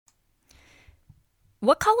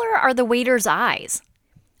What color are the waiter's eyes?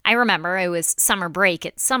 I remember it was summer break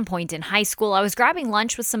at some point in high school. I was grabbing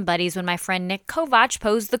lunch with some buddies when my friend Nick Kovach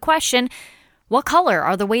posed the question, what color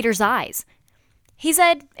are the waiter's eyes? He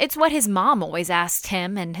said it's what his mom always asked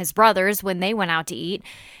him and his brothers when they went out to eat.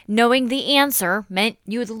 Knowing the answer meant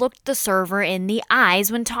you would look the server in the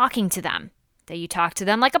eyes when talking to them, that you talked to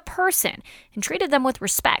them like a person and treated them with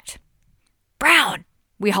respect. Brown,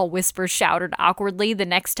 we all whisper shouted awkwardly the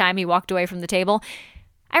next time he walked away from the table.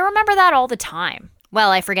 I remember that all the time.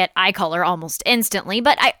 Well, I forget eye color almost instantly,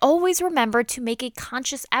 but I always remember to make a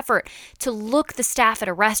conscious effort to look the staff at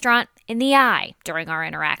a restaurant in the eye during our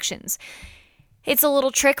interactions. It's a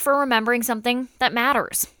little trick for remembering something that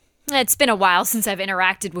matters. It's been a while since I've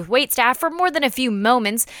interacted with waitstaff for more than a few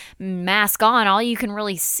moments. Mask on, all you can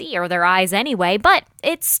really see are their eyes anyway, but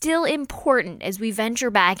it's still important as we venture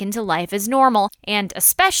back into life as normal, and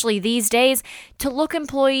especially these days, to look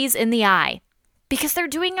employees in the eye. Because they're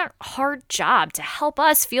doing a hard job to help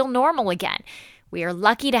us feel normal again. We are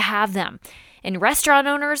lucky to have them. And restaurant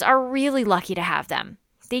owners are really lucky to have them.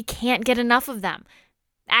 They can't get enough of them.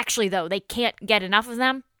 Actually, though, they can't get enough of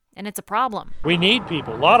them, and it's a problem. We need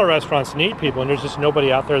people. A lot of restaurants need people, and there's just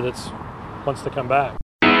nobody out there that wants to come back.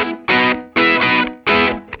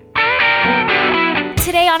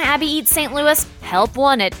 Today on Abby Eats St. Louis, help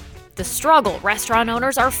wanted. The struggle restaurant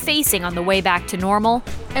owners are facing on the way back to normal.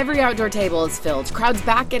 Every outdoor table is filled, crowds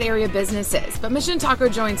back at area businesses. But Mission Taco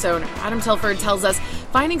Joints owner Adam Tilford tells us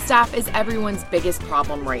finding staff is everyone's biggest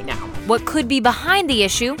problem right now. What could be behind the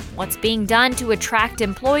issue, what's being done to attract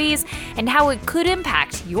employees, and how it could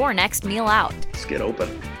impact your next meal out. Let's get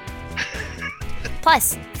open.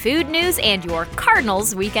 Plus, food news and your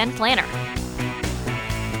Cardinals weekend planner.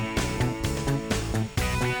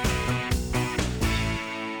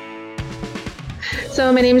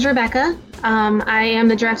 So my name is Rebecca. I am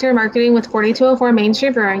the Director of Marketing with 4204 Main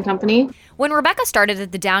Street Brewing Company. When Rebecca started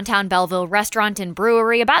at the downtown Belleville restaurant and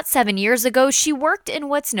brewery about 7 years ago, she worked in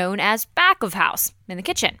what's known as back of house, in the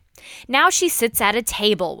kitchen. Now she sits at a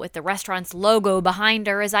table with the restaurant's logo behind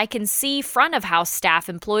her as I can see front of house staff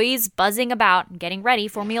employees buzzing about and getting ready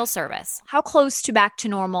for meal service. How close to back to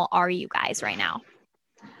normal are you guys right now?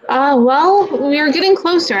 Well, we are getting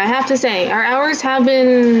closer, I have to say. Our hours have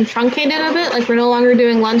been truncated a bit, like we're no longer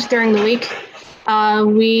doing lunch during the week.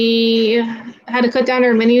 We had to cut down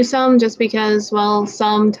our menu some just because, well,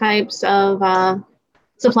 some types of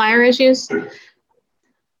supplier issues.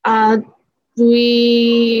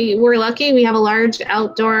 We were lucky. We have a large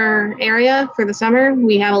outdoor area for the summer.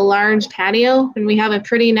 We have a large patio, and we have a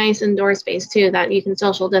pretty nice indoor space, too, that you can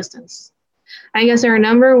social distance. I guess our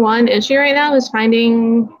number one issue right now is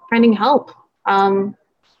finding help,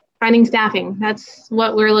 finding staffing. That's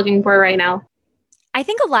what we're looking for right now. I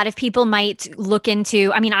think a lot of people might look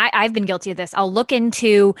into, I've been guilty of this. I'll look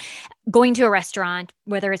into going to a restaurant,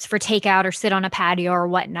 whether it's for takeout or sit on a patio or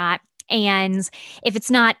whatnot. And if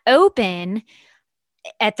it's not open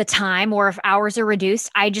at the time, or if hours are reduced,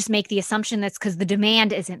 I just make the assumption that's because the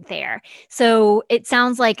demand isn't there. So it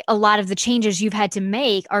sounds like a lot of the changes you've had to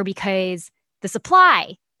make are because the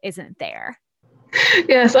supply isn't there.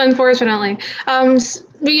 Yes, unfortunately.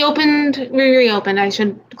 We reopened, I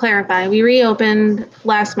should clarify. We reopened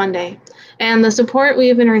last Monday, and the support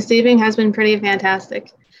we've been receiving has been pretty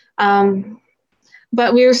fantastic.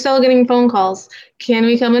 But we're still getting phone calls. Can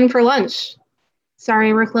we come in for lunch?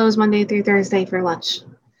 Sorry, we're closed Monday through Thursday for lunch.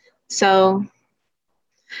 So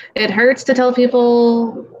it hurts to tell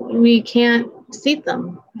people we can't seat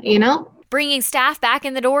them, you know? Bringing staff back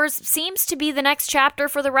in the doors seems to be the next chapter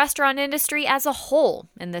for the restaurant industry as a whole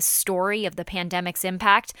in this story of the pandemic's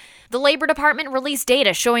impact. The Labor Department released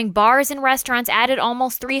data showing bars and restaurants added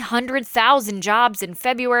almost 300,000 jobs in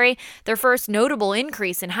February, their first notable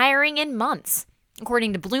increase in hiring in months.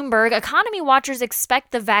 According to Bloomberg, economy watchers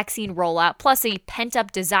expect the vaccine rollout, plus a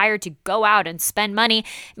pent-up desire to go out and spend money,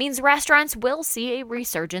 means restaurants will see a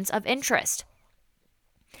resurgence of interest.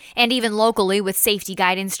 And even locally, with safety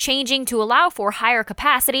guidance changing to allow for higher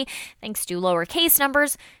capacity, thanks to lower case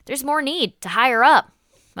numbers, there's more need to hire up.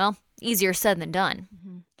 Well, easier said than done.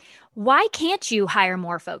 Mm-hmm. Why can't you hire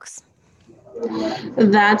more folks?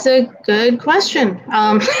 That's a good question.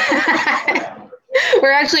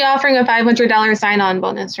 We're actually offering a $500 sign-on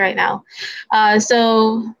bonus right now.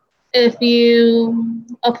 So if you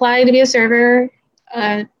apply to be a server,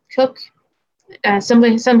 cook,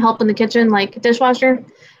 some help in the kitchen, like dishwasher,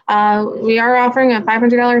 we are offering a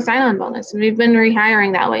 $500 sign-on bonus, and we've been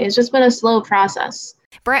rehiring that way. It's just been a slow process.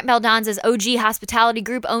 Brent Baldanza's OG Hospitality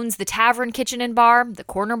Group owns the Tavern Kitchen and Bar, the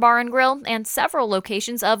Corner Bar and Grill, and several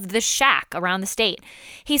locations of The Shack around the state.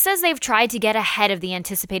 He says they've tried to get ahead of the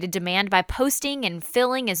anticipated demand by posting and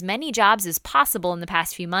filling as many jobs as possible in the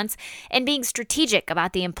past few months and being strategic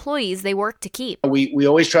about the employees they work to keep. We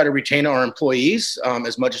always try to retain our employees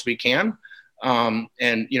as much as we can, and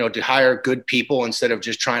to hire good people instead of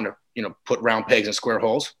just trying to put round pegs in square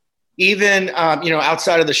holes. Even,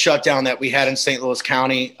 outside of the shutdown that we had in St. Louis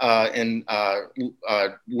County in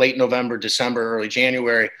late November, December, early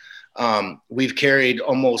January, we've carried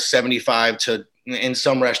almost 75 to, in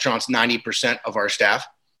some restaurants, 90% of our staff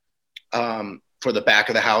for the back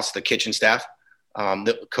of the house, the kitchen staff.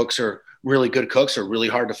 The cooks are really good cooks, are really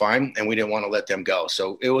hard to find, and we didn't want to let them go.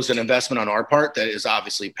 So it was an investment on our part that is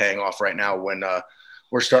obviously paying off right now when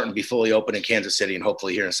we're starting to be fully open in Kansas City and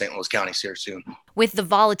hopefully here in St. Louis County here soon. With the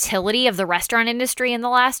volatility of the restaurant industry in the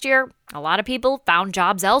last year, a lot of people found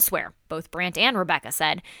jobs elsewhere, both Brant and Rebecca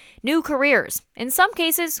said. New careers, in some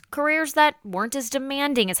cases, careers that weren't as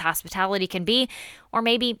demanding as hospitality can be, or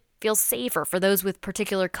maybe feel safer for those with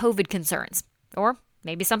particular COVID concerns, or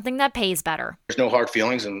maybe something that pays better. There's no hard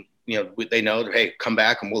feelings, and they know that, hey, come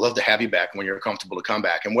back and we'll love to have you back when you're comfortable to come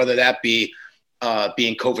back. And whether that be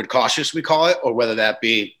being COVID cautious, we call it, or whether that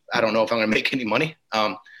be, I don't know if I'm going to make any money.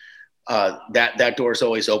 That door is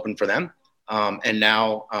always open for them. And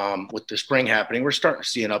now with the spring happening, we're starting to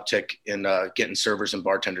see an uptick in getting servers and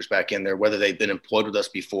bartenders back in there, whether they've been employed with us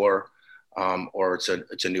before or it's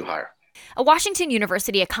a new hire. A Washington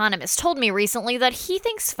University economist told me recently that he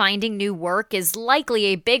thinks finding new work is likely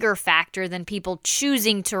a bigger factor than people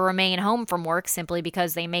choosing to remain home from work simply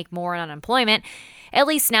because they make more in unemployment, at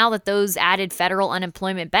least now that those added federal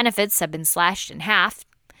unemployment benefits have been slashed in half.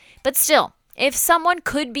 But still, if someone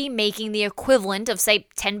could be making the equivalent of, say,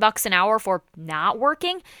 $10 an hour for not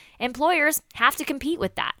working, employers have to compete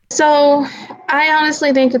with that. So I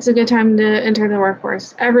honestly think it's a good time to enter the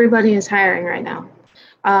workforce. Everybody is hiring right now.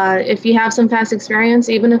 If you have some past experience,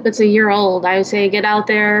 even if it's a year old, I would say get out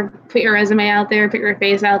there, put your resume out there, put your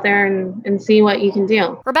face out there and see what you can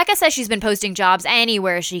do. Rebecca says she's been posting jobs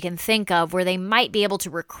anywhere she can think of where they might be able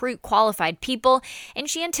to recruit qualified people, and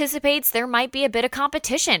she anticipates there might be a bit of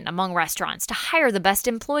competition among restaurants to hire the best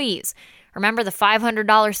employees. Remember the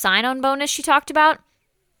 $500 sign-on bonus she talked about?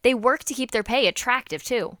 They work to keep their pay attractive,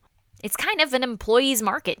 too. It's kind of an employee's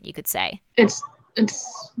market, you could say. It's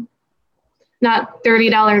not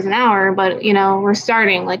 $30 an hour, but, we're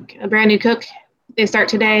starting like a brand new cook. They start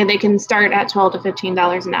today, they can start at $12 to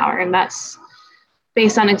 $15 an hour. And that's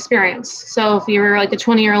based on experience. So if you're like a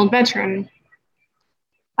 20-year-old veteran,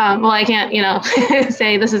 I can't,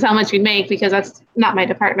 say this is how much you'd make because that's not my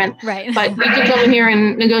department. Right. But you can come in here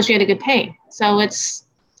and negotiate a good pay. So it's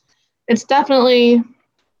definitely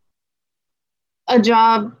a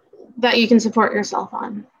job that you can support yourself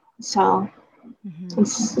on. So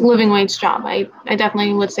it's a living wage job. I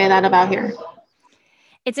definitely would say that about here.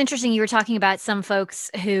 It's interesting. You were talking about some folks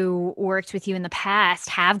who worked with you in the past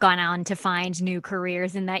have gone on to find new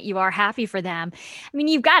careers and that you are happy for them. I mean,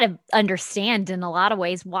 you've got to understand in a lot of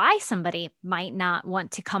ways why somebody might not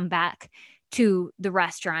want to come back to the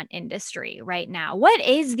restaurant industry right now. What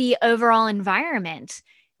is the overall environment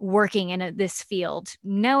working in this field,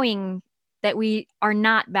 knowing that we are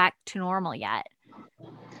not back to normal yet?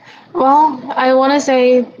 Well, I want to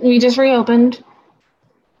say we just reopened.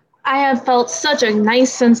 I have felt such a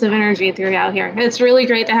nice sense of energy throughout here. It's really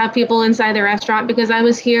great to have people inside the restaurant because I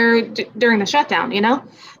was here during the shutdown,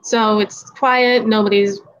 So it's quiet,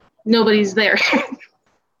 nobody's there.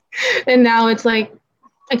 And now it's like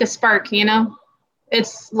a spark,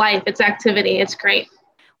 It's life, it's activity, it's great.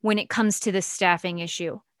 When it comes to the staffing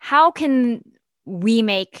issue, how can we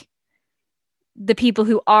make the people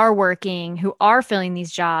who are working, who are filling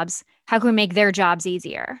these jobs, how can we make their jobs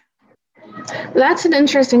easier? That's an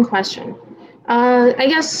interesting question. I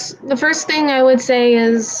guess the first thing I would say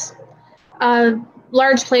is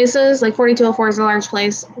large places, like 4204 is a large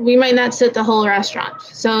place, we might not sit the whole restaurant.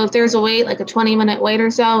 So if there's a wait, like a 20-minute wait or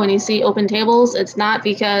so, and you see open tables, it's not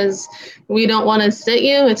because we don't want to sit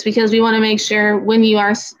you, it's because we want to make sure when you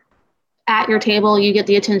are at your table, you get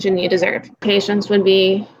the attention you deserve. Patience would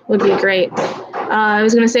be great. I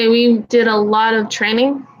was going to say we did a lot of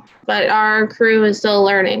training, but our crew is still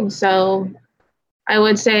learning. So I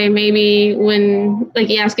would say maybe when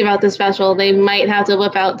you ask about the special, they might have to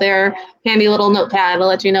whip out their handy little notepad to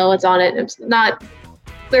let you know what's on it. It's not,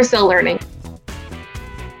 they're still learning.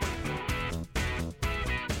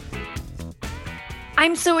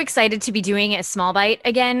 I'm so excited to be doing a small bite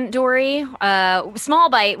again, Dory. Small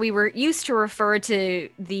bite, we were used to refer to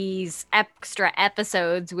these extra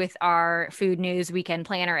episodes with our Food News Weekend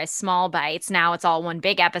Planner as small bites. Now it's all one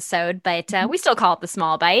big episode, but we still call it the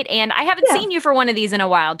small bite. And I haven't seen you for one of these in a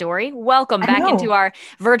while, Dory. Welcome back into our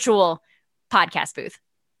virtual podcast booth.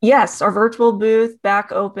 Yes, our virtual booth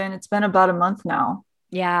back open. It's been about a month now.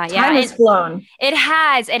 Yeah. Time has flown. It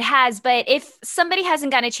has. But if somebody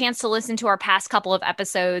hasn't gotten a chance to listen to our past couple of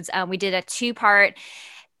episodes, we did a 2-part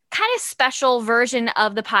kind of special version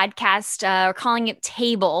of the podcast. We're calling it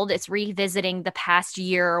Tabled. It's revisiting the past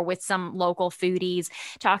year with some local foodies,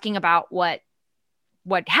 talking about what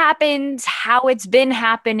happened, how it's been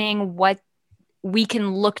happening, what we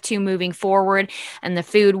can look to moving forward in the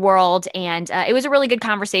food world. And it was a really good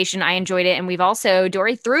conversation. I enjoyed it. And we've also,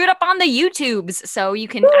 Dory threw it up on the YouTubes. So you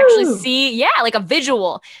can actually see, like a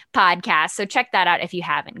visual podcast. So check that out if you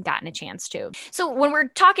haven't gotten a chance to. So when we're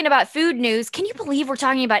talking about food news, can you believe we're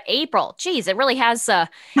talking about April? Geez, it really has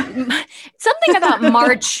something about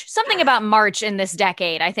March in this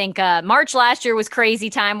decade. I think March last year was crazy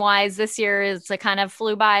time-wise. This year is kind of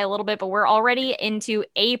flew by a little bit, but we're already into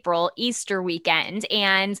April, Easter weekend.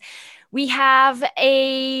 And we have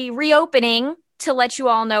a reopening to let you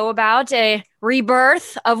all know about, a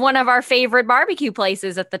rebirth of one of our favorite barbecue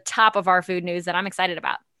places at the top of our food news that I'm excited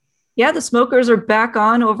about. Yeah, the smokers are back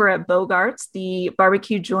on over at Bogart's. The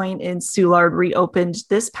barbecue joint in Soulard reopened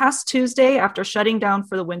this past Tuesday after shutting down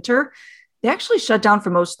for the winter. They actually shut down for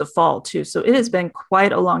most of the fall too. So it has been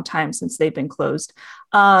quite a long time since they've been closed.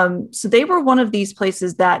 So they were one of these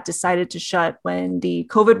places that decided to shut when the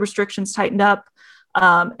COVID restrictions tightened up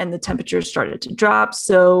and the temperatures started to drop.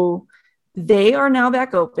 So they are now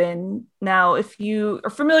back open. Now, if you are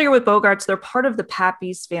familiar with Bogart's, they're part of the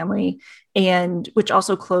Pappy's family, and which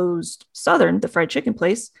also closed Southern, the fried chicken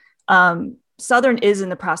place. Southern is in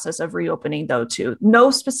the process of reopening though too. No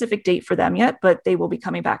specific date for them yet, but they will be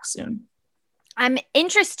coming back soon. I'm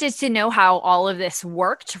interested to know how all of this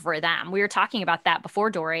worked for them. We were talking about that before,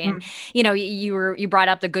 Dory, and you brought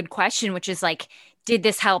up the good question, which is like, did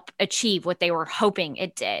this help achieve what they were hoping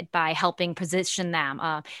it did by helping position them?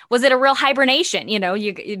 Was it a real hibernation?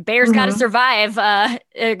 Bears got to survive, got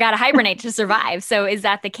to hibernate to survive. So is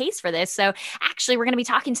that the case for this? So actually, we're going to be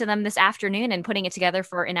talking to them this afternoon and putting it together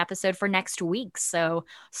for an episode for next week. So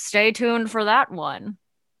stay tuned for that one.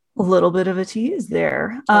 A little bit of a tease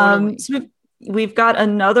there. Totally. So we've got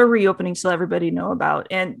another reopening to let everybody know about.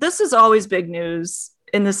 And this is always big news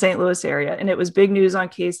in the St. Louis area. And it was big news on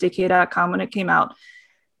KSDK.com when it came out.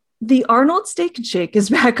 The Arnold Steak and Shake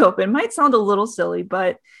is back open. Might sound a little silly,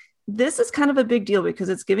 but this is kind of a big deal because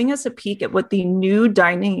it's giving us a peek at what the new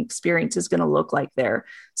dining experience is going to look like there.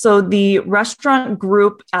 So the restaurant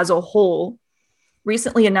group as a whole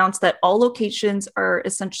recently announced that all locations are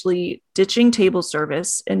essentially ditching table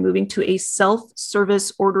service and moving to a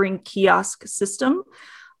self-service ordering kiosk system.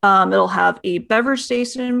 It'll have a beverage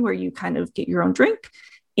station where you kind of get your own drink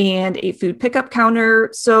and a food pickup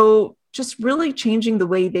counter. So just really changing the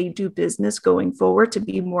way they do business going forward to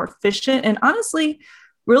be more efficient, and honestly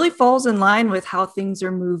really falls in line with how things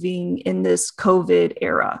are moving in this COVID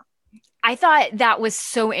era. I thought that was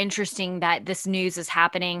so interesting that this news is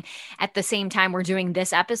happening at the same time we're doing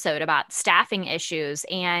this episode about staffing issues.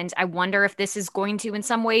 And I wonder if this is going to, in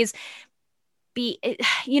some ways, be,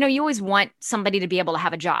 you always want somebody to be able to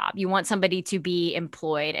have a job. You want somebody to be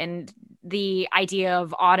employed. And the idea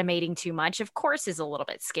of automating too much, of course, is a little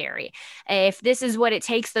bit scary. If this is what it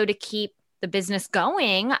takes, though, to keep the business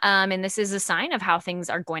going, and this is a sign of how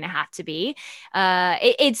things are going to have to be,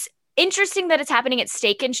 it's interesting that it's happening at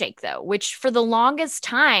Steak and Shake, though, which for the longest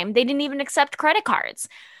time, they didn't even accept credit cards.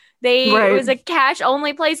 It was a cash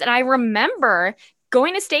only place. And I remember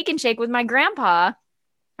going to Steak and Shake with my grandpa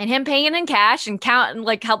and him paying in cash and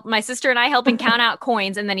help my sister and I helping count out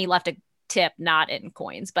coins. And then he left a tip, not in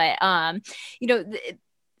coins, but,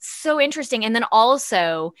 so interesting. And then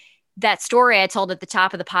also that story I told at the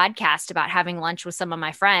top of the podcast about having lunch with some of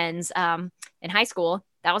my friends in high school,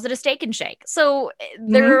 that was at a Steak and Shake. So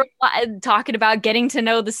they're talking about getting to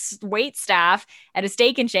know the wait staff at a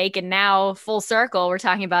Steak and Shake. And now full circle, we're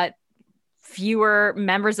talking about fewer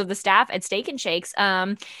members of the staff at Steak and Shakes.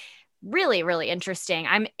 Really, really interesting.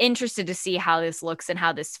 I'm interested to see how this looks and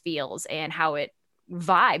how this feels and how it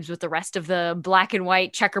vibes with the rest of the black and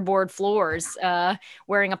white checkerboard floors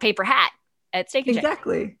wearing a paper hat at Steak and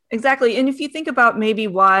Shake. Exactly. And if you think about maybe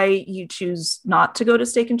why you choose not to go to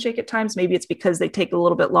Steak and Shake at times, maybe it's because they take a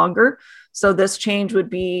little bit longer. So this change would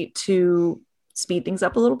be to speed things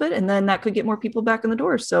up a little bit, and then that could get more people back in the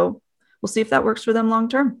door. So we'll see if that works for them long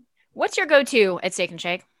term. What's your go-to at Steak and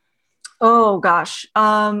Shake? Oh gosh.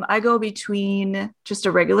 I go between just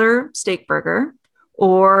a regular steak burger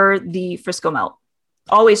or the Frisco melt.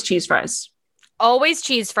 Always cheese fries. Always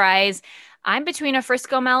cheese fries. I'm between a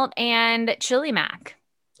Frisco melt and chili mac.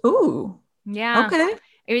 Ooh. Yeah. Okay.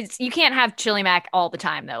 You can't have chili mac all the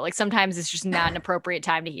time though. Like sometimes it's just not an appropriate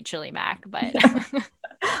time to eat chili mac, but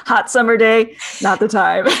Hot summer day, not the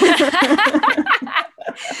time.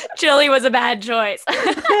 chili was a bad choice.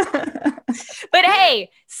 But hey,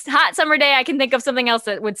 hot summer day, I can think of something else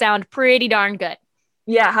that would sound pretty darn good.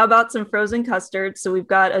 Yeah, how about some frozen custard? So we've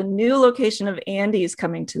got a new location of Andy's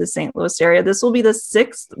coming to the St. Louis area. This will be the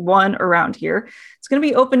 6th one around here. It's going to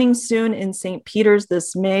be opening soon in St. Peter's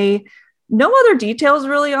this May. No other details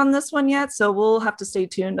really on this one yet, so we'll have to stay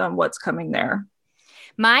tuned on what's coming there.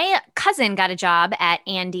 My cousin got a job at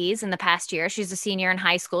Andy's in the past year. She's a senior in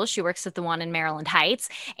high school. She works at the one in Maryland Heights.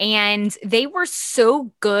 And they were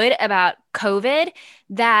so good about COVID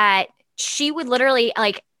that she would literally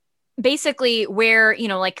like basically wear,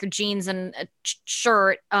 like your jeans and a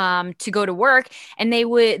shirt to go to work. And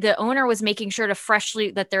the owner was making sure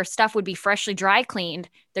that their stuff would be freshly dry cleaned,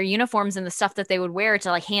 their uniforms and the stuff that they would wear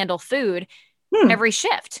to like handle food every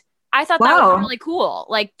shift. I thought that was really cool.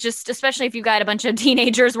 Like, just especially if you've got a bunch of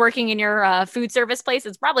teenagers working in your food service place,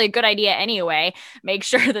 it's probably a good idea anyway. Make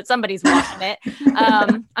sure that somebody's washing it.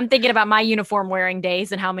 I'm thinking about my uniform wearing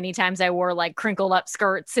days and how many times I wore like crinkled up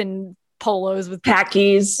skirts and polos with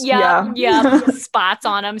khakis. Yeah, spots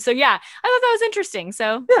on them. So yeah, I thought that was interesting.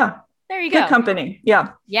 So yeah, there you go. Good company.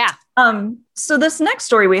 Yeah. So this next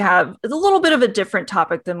story we have is a little bit of a different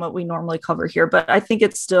topic than what we normally cover here, but I think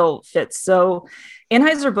it still fits. So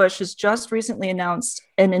Anheuser-Busch has just recently announced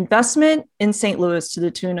an investment in St. Louis to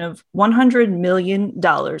the tune of $100 million.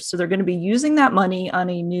 So they're going to be using that money on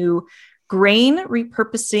a new grain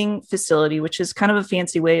repurposing facility, which is kind of a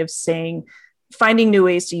fancy way of saying finding new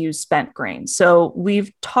ways to use spent grain. So we've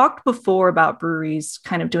talked before about breweries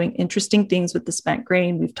kind of doing interesting things with the spent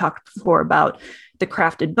grain. We've talked before about the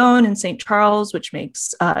Crafted Bone in St. Charles, which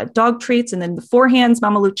makes dog treats. And then beforehand's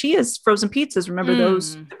Mama Lucia's frozen pizzas. Remember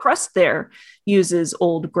those? The crust there uses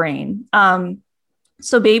old grain.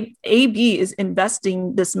 So AB is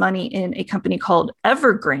investing this money in a company called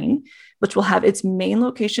Evergrain, which will have its main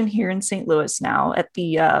location here in St. Louis now at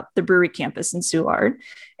the brewery campus in Soulard.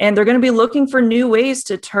 And they're going to be looking for new ways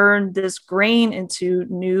to turn this grain into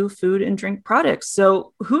new food and drink products.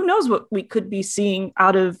 So who knows what we could be seeing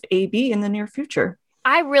out of AB in the near future.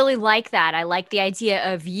 I really like that. I like the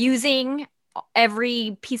idea of using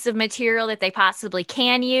every piece of material that they possibly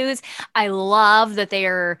can use. I love that they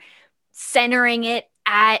are centering it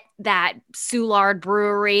at that Soulard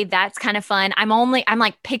brewery. That's kind of fun. I'm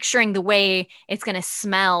like picturing the way it's going to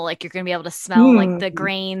smell. Like you're going to be able to smell like the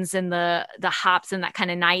grains and the hops and that kind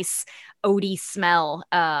of nice oaty smell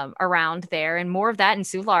around there, and more of that in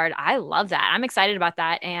Soulard. I love that. I'm excited about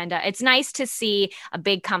that. And it's nice to see a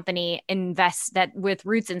big company invest that with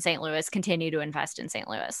roots in St. Louis continue to invest in St.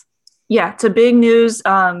 Louis. Yeah, it's a big news.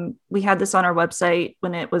 We had this on our website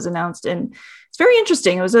when it was announced, and it's very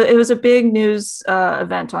interesting. It was a big news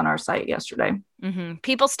event on our site yesterday. Mm-hmm.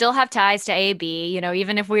 People still have ties to AB,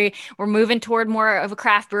 even if we're moving toward more of a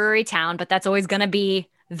craft brewery town, but that's always going to be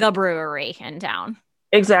the brewery in town.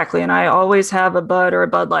 Exactly. And I always have a Bud or a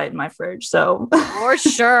Bud Light in my fridge. So for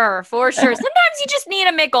sure. Sometimes you just need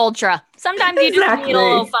a Mick Ultra. Sometimes you just need a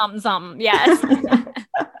little something. Yes.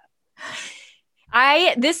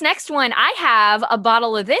 This next one, I have a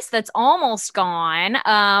bottle of this that's almost gone.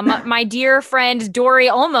 My dear friend Dory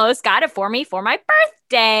almost got it for me for my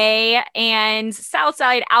birthday, and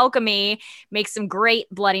Southside Alchemy makes some great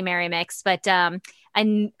Bloody Mary mix, but some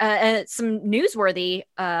newsworthy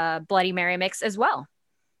Bloody Mary mix as well.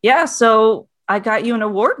 Yeah, so I got you an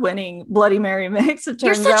award-winning Bloody Mary mix.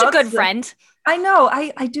 You're such a good friend. I know.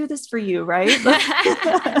 I do this for you, right?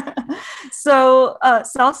 So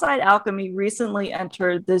Southside Alchemy recently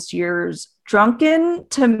entered this year's Drunken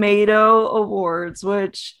Tomato Awards,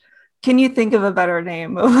 which, can you think of a better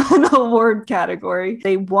name of an award category?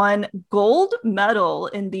 They won gold medal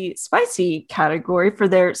in the spicy category for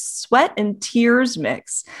their Sweat and Tears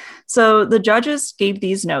mix. So the judges gave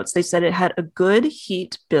these notes. They said it had a good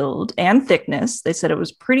heat build and thickness. They said it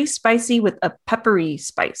was pretty spicy with a peppery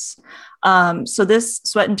spice. So this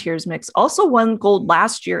Sweat and Tears mix also won gold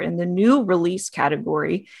last year in the new release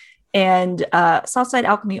category. And Southside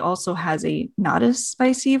Alchemy also has a not as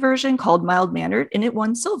spicy version called Mild Mannered, and it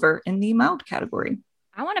won silver in the mild category.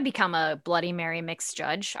 I want to become a Bloody Mary mix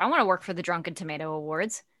judge. I want to work for the Drunken Tomato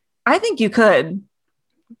Awards. I think you could.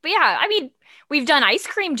 But yeah, I mean, we've done ice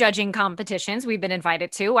cream judging competitions we've been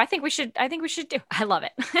invited to. I think we should do. I love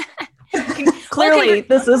it. Clearly,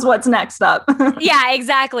 this is what's next up. Yeah,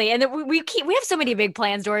 exactly. And we have so many big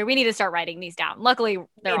plans, Dory. We need to start writing these down. Luckily,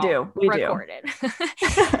 they're all recorded.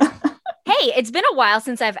 Hey, it's been a while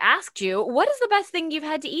since I've asked you, what is the best thing you've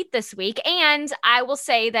had to eat this week? And I will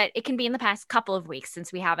say that it can be in the past couple of weeks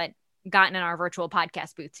since we haven't gotten in our virtual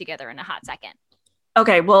podcast booth together in a hot second.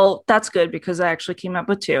 Okay, well, that's good because I actually came up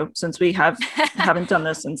with two since we haven't done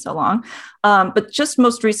this in so long. But just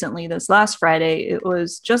most recently, this last Friday, it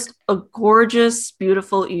was just a gorgeous,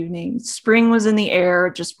 beautiful evening. Spring was in the air,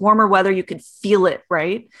 just warmer weather. You could feel it,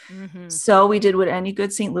 right? Mm-hmm. So we did what any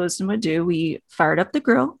good St. Louisan would do. We fired up the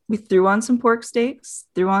grill. We threw on some pork steaks,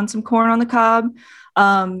 threw on some corn on the cob,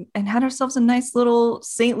 and had ourselves a nice little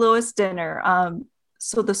St. Louis dinner.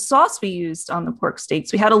 So the sauce we used on the pork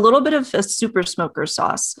steaks, we had a little bit of a super smoker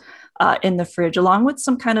sauce in the fridge, along with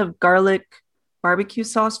some kind of garlic barbecue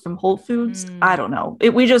sauce from Whole Foods. I don't know.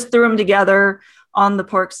 We just threw them together on the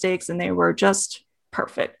pork steaks and they were just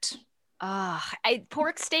perfect.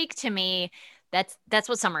 Pork steak to me, that's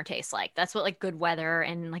what summer tastes like. That's what like good weather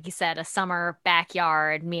and like you said, a summer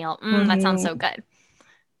backyard meal. That sounds so good.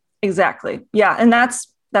 Exactly. Yeah. And that's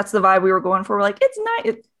the vibe we were going for. We're like, it's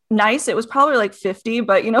nice. It was probably like 50,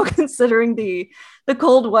 but considering the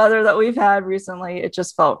cold weather that we've had recently, it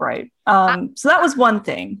just felt right. So that was one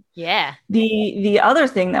thing. Yeah. The other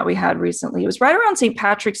thing that we had recently, it was right around St.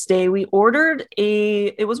 Patrick's Day. We ordered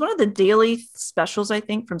it was one of the daily specials, I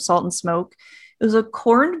think, from Salt and Smoke. It was a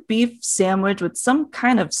corned beef sandwich with some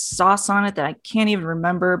kind of sauce on it that I can't even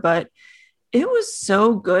remember, but it was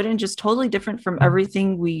so good and just totally different from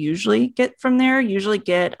everything we usually get from there. Usually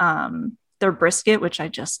get, their brisket, which I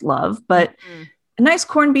just love, but a nice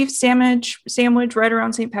corned beef sandwich right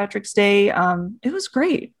around St. Patrick's Day. It was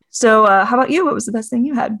great. So how about you? What was the best thing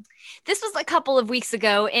you had? This was a couple of weeks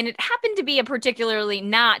ago, and it happened to be a particularly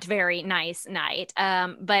not very nice night.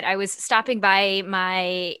 But I was stopping by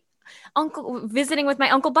my uncle, visiting with my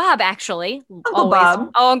Uncle Bob, actually.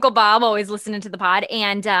 Uncle Bob, always listening to the pod.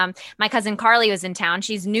 And my cousin Carly was in town.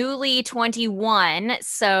 She's newly 21,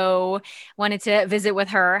 so wanted to visit with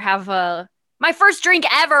her, have my first drink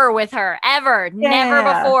ever with her, ever. Yeah. Never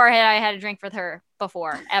before had I had a drink with her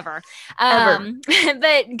before, ever.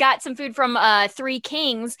 But got some food from Three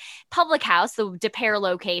Kings Public House, the De Pere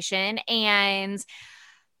location. And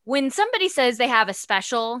when somebody says they have a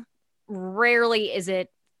special, rarely is it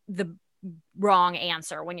the wrong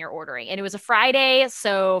answer when you're ordering. And it was a Friday.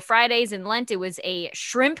 So Fridays in Lent, it was a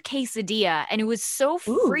shrimp quesadilla and it was so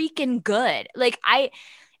freaking good. Like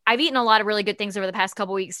I've eaten a lot of really good things over the past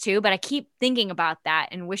couple weeks too, but I keep thinking about that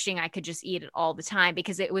and wishing I could just eat it all the time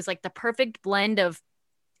because it was like the perfect blend of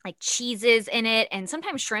like cheeses in it. And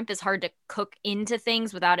sometimes shrimp is hard to cook into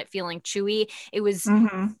things without it feeling chewy. It was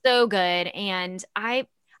so good. And I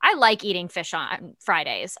like eating fish on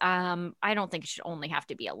Fridays. I don't think it should only have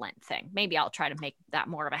to be a Lent thing. Maybe I'll try to make that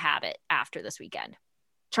more of a habit after this weekend.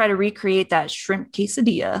 Try to recreate that shrimp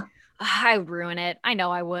quesadilla. I would ruin it. I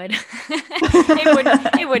know I would.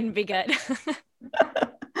 It wouldn't be good.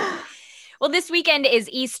 Well, this weekend is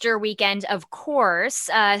Easter weekend, of course.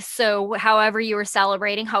 So however you are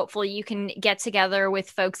celebrating, hopefully you can get together with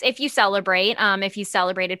folks. If you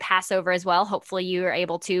celebrated Passover as well, hopefully you are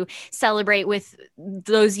able to celebrate with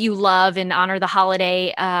those you love and honor the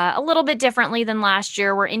holiday a little bit differently than last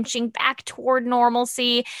year. We're inching back toward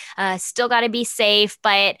normalcy. Still got to be safe,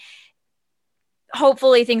 but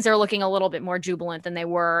hopefully things are looking a little bit more jubilant than they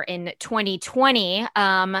were in 2020.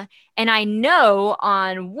 And I know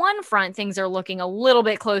on one front, things are looking a little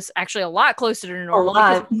bit close, actually a lot closer to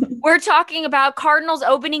normal. We're talking about Cardinals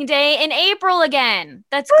opening day in April again.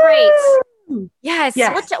 That's great. Yes.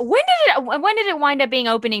 When did it wind up being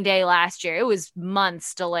opening day last year? It was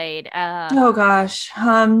months delayed. Oh gosh,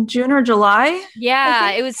 June or July?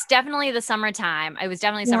 Yeah, it was definitely the summertime.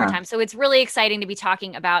 So it's really exciting to be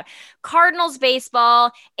talking about Cardinals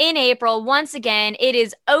baseball in April. Once again, it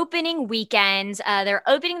is opening weekend. They're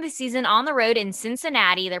opening the season on the road in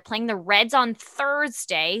Cincinnati. They're playing the Reds on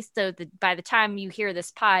Thursday. So by the time you hear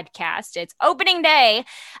this podcast, it's opening day,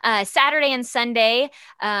 Saturday and Sunday.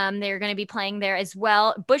 They're going to be playing there as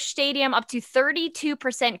well. Busch Stadium up to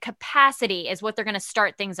 32% capacity is what they're going to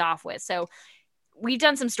start things off with. So we've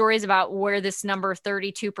done some stories about where this number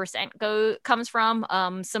 32% comes from.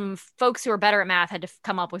 Some folks who are better at math had to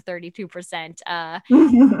come up with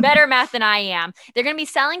 32%. Better math than I am. They're going to be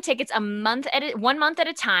selling tickets 1 month at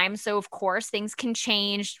a time. So of course things can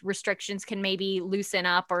change. Restrictions can maybe loosen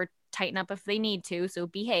up or tighten up if they need to. So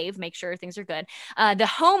behave, make sure things are good. The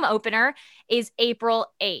home opener is April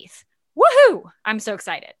 8th. Woohoo! I'm so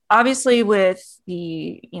excited. Obviously, with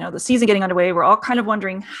the season getting underway, we're all kind of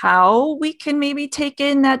wondering how we can maybe take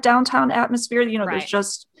in that downtown atmosphere. There's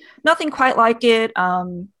just nothing quite like it.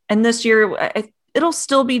 And this year, it'll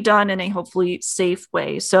still be done in a hopefully safe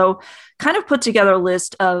way. So kind of put together a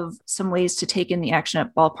list of some ways to take in the action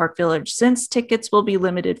at Ballpark Village. Since tickets will be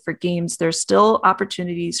limited for games, there's still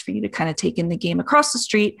opportunities for you to kind of take in the game across the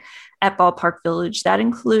street at Ballpark Village. That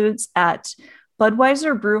includes at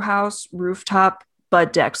Budweiser Brewhouse Rooftop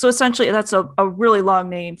Bud Deck. So essentially that's a really long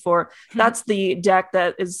name for, that's the deck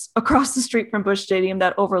that is across the street from Busch Stadium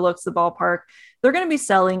that overlooks the ballpark. They're going to be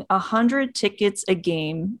selling 100 tickets a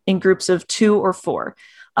game in groups of 2 or 4.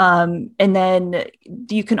 And then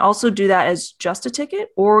you can also do that as just a ticket,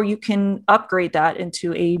 or you can upgrade that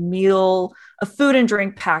into a food and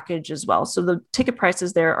drink package as well. So the ticket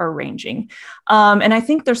prices there are ranging. And I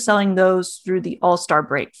think they're selling those through the All-Star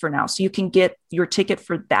break for now. So you can get your ticket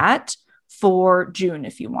for that for June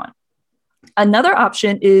if you want. Another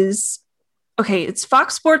option is, it's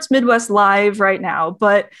Fox Sports Midwest Live right now,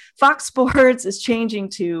 but Fox Sports is changing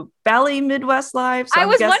to Bally Midwest Live. So I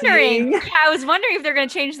was wondering if they're going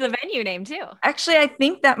to change the venue name too. Actually, I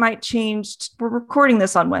think that might change. We're recording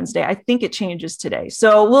this on Wednesday. I think it changes today.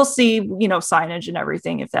 So we'll see, signage and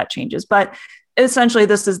everything if that changes. But essentially,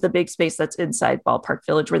 this is the big space that's inside Ballpark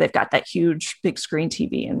Village where they've got that huge big screen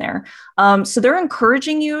TV in there. So they're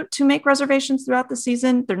encouraging you to make reservations throughout the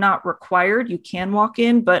season. They're not required. You can walk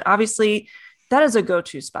in, but obviously that is a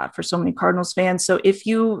go-to spot for so many Cardinals fans. So if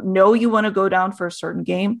you want to go down for a certain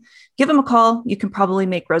game, give them a call. You can probably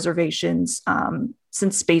make reservations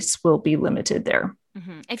since space will be limited there.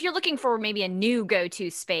 Mm-hmm. If you're looking for maybe a new go-to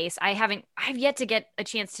space, I've yet to get a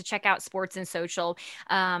chance to check out Sports and Social,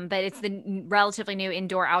 but it's the relatively new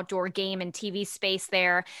indoor-outdoor game and TV space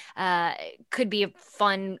there. Could be a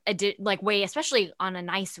fun way, especially on a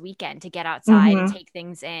nice weekend, to get outside and take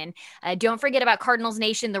things in. Don't forget about Cardinals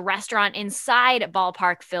Nation, the restaurant inside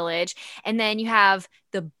Ballpark Village, and then you have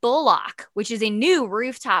the Bullock, which is a new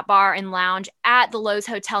rooftop bar and lounge at the Lowe's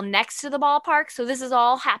Hotel next to the ballpark. So this is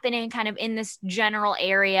all happening kind of in this general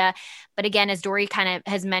area. But again, as Dory kind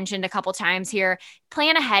of has mentioned a couple times here,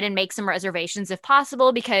 plan ahead and make some reservations if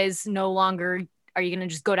possible, because no longer are you going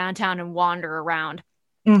to just go downtown and wander around.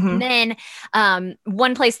 Mm-hmm. Then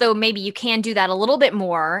one place, though, maybe you can do that a little bit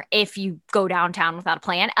more if you go downtown without a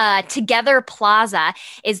plan. Together Plaza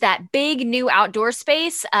is that big new outdoor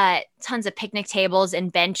space, tons of picnic tables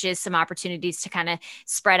and benches, some opportunities to kind of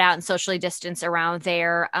spread out and socially distance around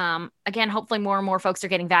there. Again, hopefully more and more folks are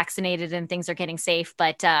getting vaccinated and things are getting safe,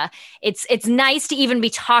 but it's nice to even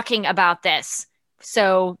be talking about this.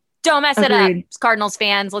 So don't mess it up, Cardinals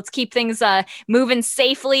fans. Let's keep things moving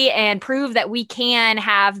safely and prove that we can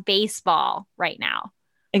have baseball right now.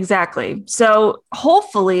 Exactly. So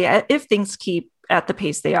hopefully, if things keep at the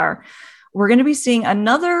pace they are, we're going to be seeing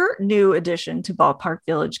another new addition to Ballpark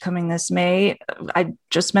Village coming this May. I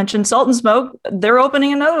just mentioned Salt and Smoke. They're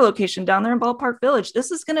opening another location down there in Ballpark Village.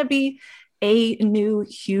 This is going to be a new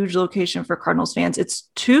huge location for Cardinals fans. It's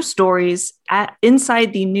 2 stories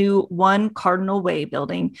inside the new One Cardinal Way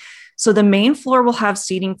building. So the main floor will have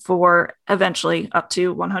seating for eventually up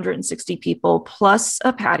to 160 people plus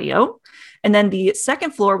a patio. And then the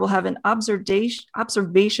second floor will have an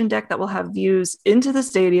observation deck that will have views into the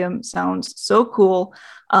stadium. Sounds so cool.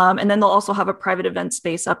 And then they'll also have a private event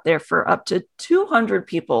space up there for up to 200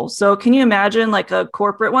 people. So can you imagine like a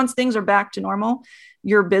corporate, once things are back to normal,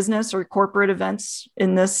 your business or corporate events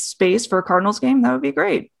in this space for a Cardinals game? That would be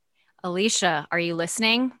great. Alicia, are you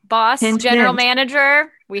listening? Boss, hint, general hint.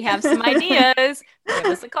 Manager, we have some ideas. Give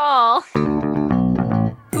us a call.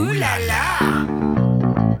 Ooh la la.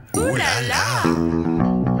 Ooh la la.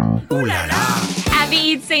 Ooh la la. Abby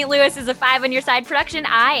Eats St. Louis is a 5 on Your Side production.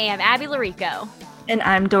 I am Abby Larico. And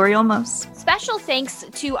I'm Dory Olmos. Special thanks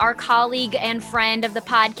to our colleague and friend of the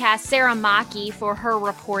podcast, Sarah Maki, for her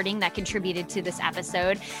reporting that contributed to this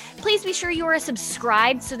episode. Please be sure you are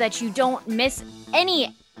subscribed so that you don't miss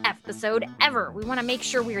any episode ever. We want to make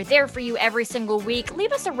sure we are there for you every single week.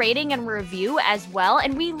 Leave us a rating and review as well,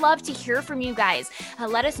 and we love to hear from you guys.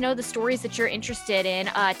 Let us know the stories that you're interested in.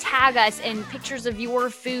 Tag us in pictures of your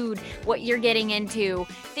food, what you're getting into,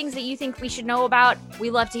 things that you think we should know about. We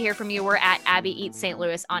love to hear from you. We're at Abby Eats St.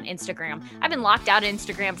 Louis on Instagram. I've been locked out of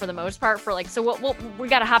Instagram for the most part so we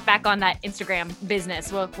got to hop back on that Instagram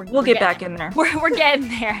business. We'll get back in there. We're getting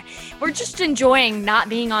there. We're just enjoying not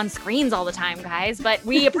being on screens all the time, guys, but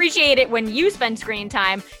we appreciate it when you spend screen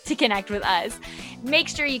time to connect with us. Make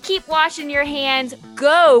sure you keep washing your hands,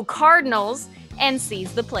 go Cardinals, and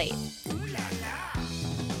seize the plate.